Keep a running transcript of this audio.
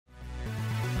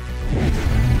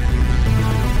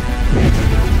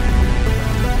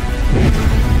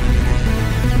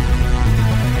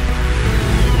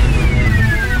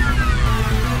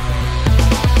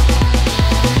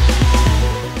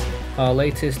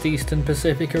latest Eastern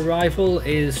Pacific arrival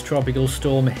is Tropical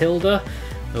Storm Hilda,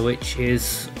 which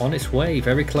is on its way,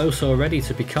 very close already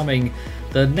to becoming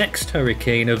the next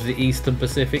hurricane of the Eastern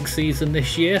Pacific season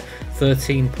this year.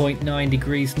 13.9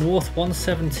 degrees north,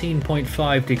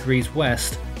 117.5 degrees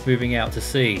west, moving out to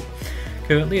sea.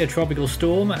 Currently a tropical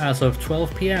storm as of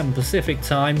 12 PM Pacific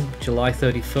time, July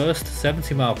 31st,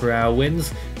 70 mph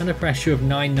winds and a pressure of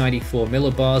 994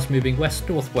 millibars, moving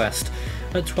west-northwest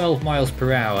at 12 miles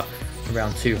per hour,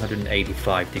 around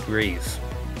 285 degrees.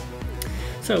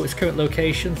 So its current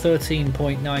location,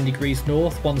 13.9 degrees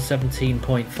north,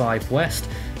 117.5 west.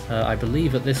 I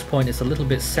believe at this point it's a little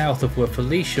bit south of where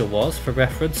Felicia was, for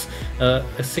reference. A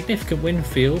significant wind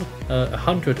field,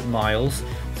 100 miles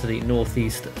to the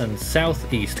northeast and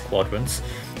southeast quadrants.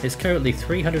 It's currently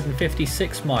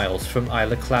 356 miles from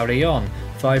Isla Clarion,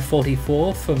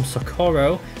 544 from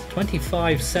Socorro,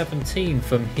 2517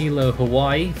 from Hilo,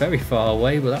 Hawaii, very far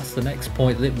away, but that's the next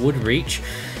point that it would reach.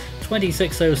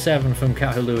 2607 from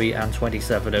Kahului and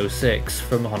 2706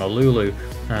 from Honolulu.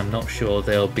 I'm not sure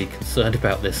they'll be concerned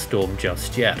about this storm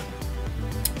just yet.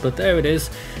 But there it is.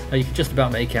 You can just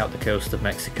about make out the coast of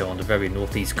Mexico on the very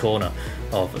northeast corner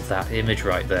of that image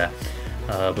right there.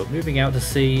 But moving out to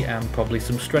sea and probably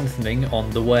some strengthening on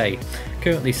the way.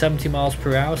 Currently 70 miles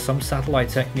per hour, some satellite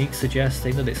techniques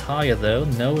suggesting that it's higher though.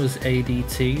 NOAA's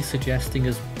ADT suggesting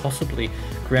as possibly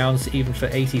grounds even for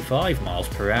 85 miles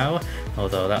per hour,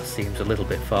 although that seems a little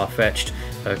bit far-fetched.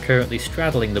 Currently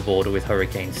straddling the border with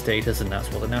hurricane status, and that's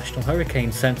what the National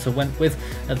Hurricane Center went with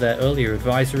at their earlier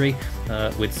advisory,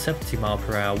 with 70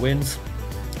 mph winds.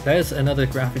 There's another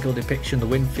graphical depiction, the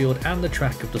wind field and the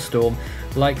track of the storm.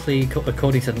 Likely,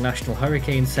 according to the National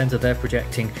Hurricane Center, they're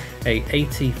projecting a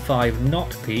 85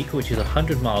 knot peak, which is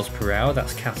 100 miles per hour.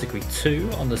 That's category 2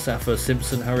 on the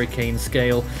Saffir-Simpson hurricane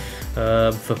scale,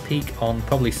 for peak on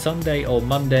probably Sunday or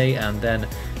Monday, and then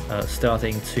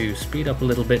starting to speed up a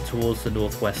little bit towards the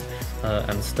northwest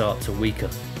and start to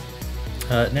weaken.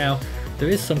 Now, there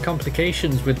is some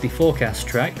complications with the forecast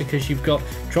track because you've got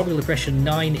Tropical Depression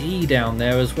 9E down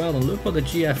there as well, and look what the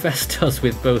GFS does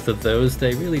with both of those.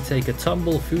 They really take a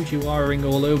tumble, Fujiwara-ing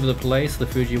all over the place, the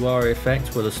Fujiwara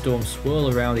effect where the storms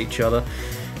swirl around each other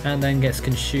and then gets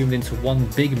consumed into one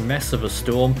big mess of a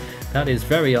storm. That is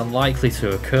very unlikely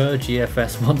to occur.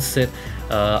 GFS wants it.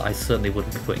 I certainly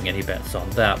wouldn't be putting any bets on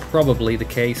that. Probably the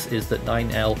case is that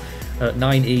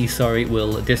 9E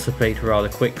will dissipate rather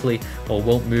quickly, or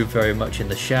won't move very much in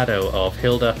the shadow of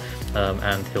Hilda,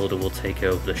 and Hilda will take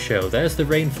over the show. There's the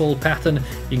rainfall pattern.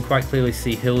 You can quite clearly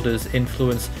see Hilda's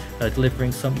influence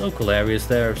delivering some local areas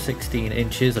there of 16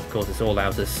 inches. Of course, it's all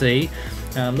out at sea.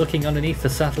 Looking underneath the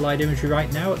satellite imagery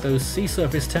right now at those sea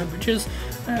surface temperatures,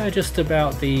 just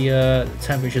about the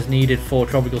temperatures needed for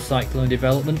tropical cyclone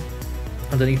development.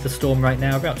 Underneath the storm right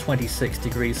now, about 26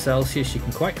 degrees Celsius. You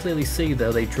can quite clearly see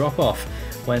though they drop off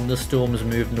when the storms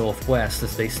move northwest.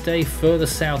 As they stay further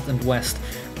south and west,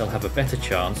 they'll have a better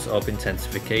chance of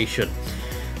intensification.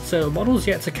 So models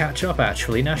yet to catch up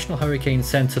actually. National Hurricane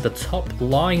Center, the top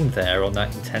line there on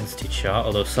that intensity chart,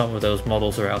 although some of those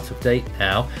models are out of date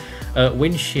now.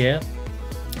 Wind shear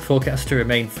forecast to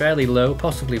remain fairly low,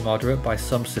 possibly moderate by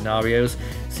some scenarios.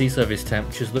 Sea surface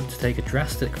temperatures look to take a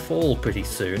drastic fall pretty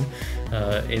soon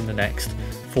in the next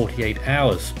 48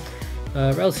 hours.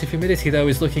 Relative humidity though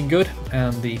is looking good,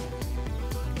 and the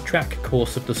track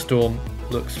course of the storm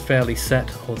looks fairly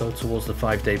set, although towards the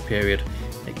 5-day period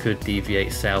it could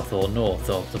deviate south or north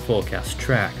of the forecast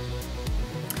track.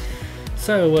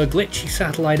 So glitchy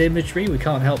satellite imagery, we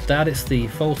can't help that. It's the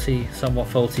somewhat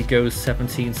faulty GOES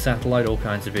 17 satellite. All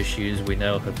kinds of issues we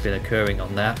know have been occurring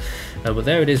on that. But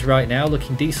there it is right now,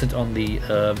 looking decent on the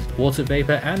water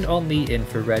vapor and on the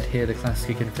infrared here, the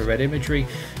classic infrared imagery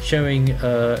showing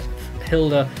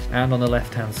Hilda, and on the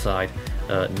left hand side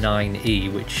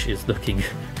 9E, which is looking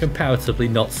comparatively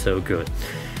not so good.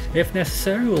 If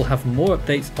necessary, we'll have more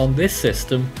updates on this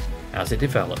system as it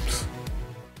develops.